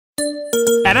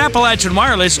At Appalachian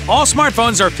Wireless, all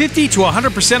smartphones are 50 to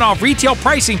 100% off retail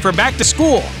pricing for back to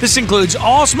school. This includes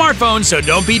all smartphones, so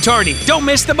don't be tardy. Don't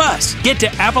miss the bus. Get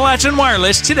to Appalachian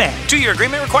Wireless today. 2-year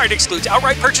agreement required, excludes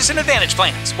outright purchase and advantage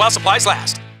plans while supplies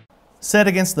last. Set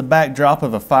against the backdrop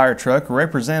of a fire truck,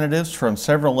 representatives from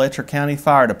several Letcher County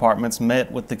fire departments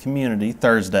met with the community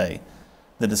Thursday.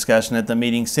 The discussion at the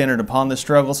meeting centered upon the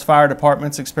struggles fire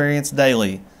departments experience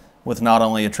daily, with not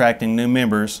only attracting new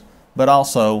members, but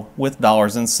also with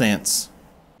dollars and cents.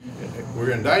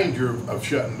 We're in danger of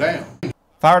shutting down.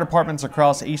 Fire departments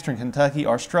across eastern Kentucky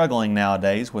are struggling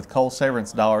nowadays, with coal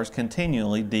severance dollars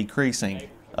continually decreasing.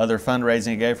 Other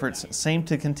fundraising efforts seem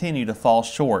to continue to fall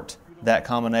short. That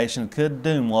combination could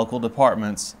doom local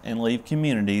departments and leave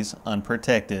communities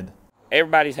unprotected.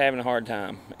 Everybody's having a hard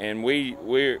time, and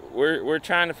we're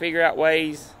trying to figure out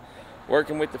ways,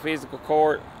 working with the physical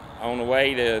court on a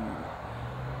way to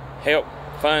help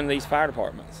fund these fire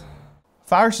departments.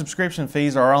 Fire subscription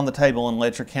fees are on the table in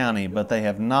Letcher County, but they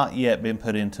have not yet been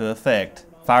put into effect.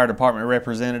 Fire department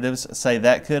representatives say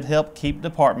that could help keep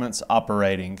departments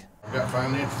operating. I've got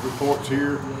financial reports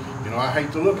here. You know, I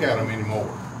hate to look at them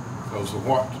anymore because of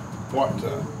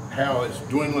how it's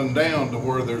dwindling down to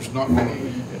where there's not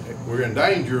many. We're in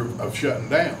danger of shutting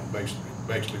down,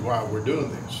 basically why we're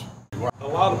doing this. A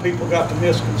lot of people got the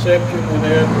misconception when they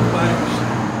had the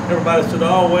things. Everybody said,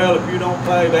 oh, well, if you don't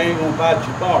pay, they ain't going to bite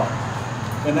your bark.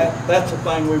 And that's the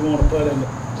thing we want to put in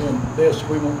this.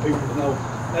 We want people to know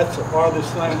that's the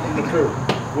farthest thing from the truth.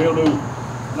 We'll do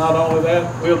not only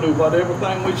that, we'll do whatever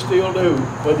thing we still do,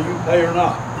 whether you pay or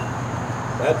not.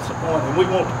 That's the point. And we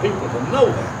want the people to know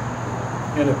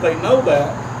that. And if they know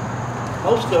that,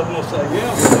 most of them will say,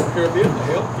 yeah, we'll take care of it to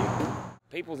help you.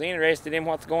 People's interested in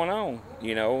what's going on,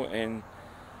 you know, and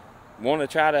want to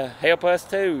try to help us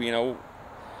too, you know.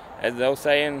 As they're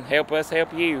saying, help us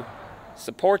help you.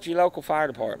 Support your local fire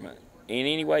department in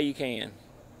any way you can.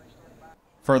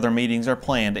 Further meetings are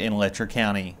planned in Letcher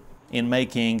County. In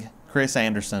Macon, Chris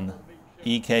Anderson,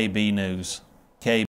 EKB News.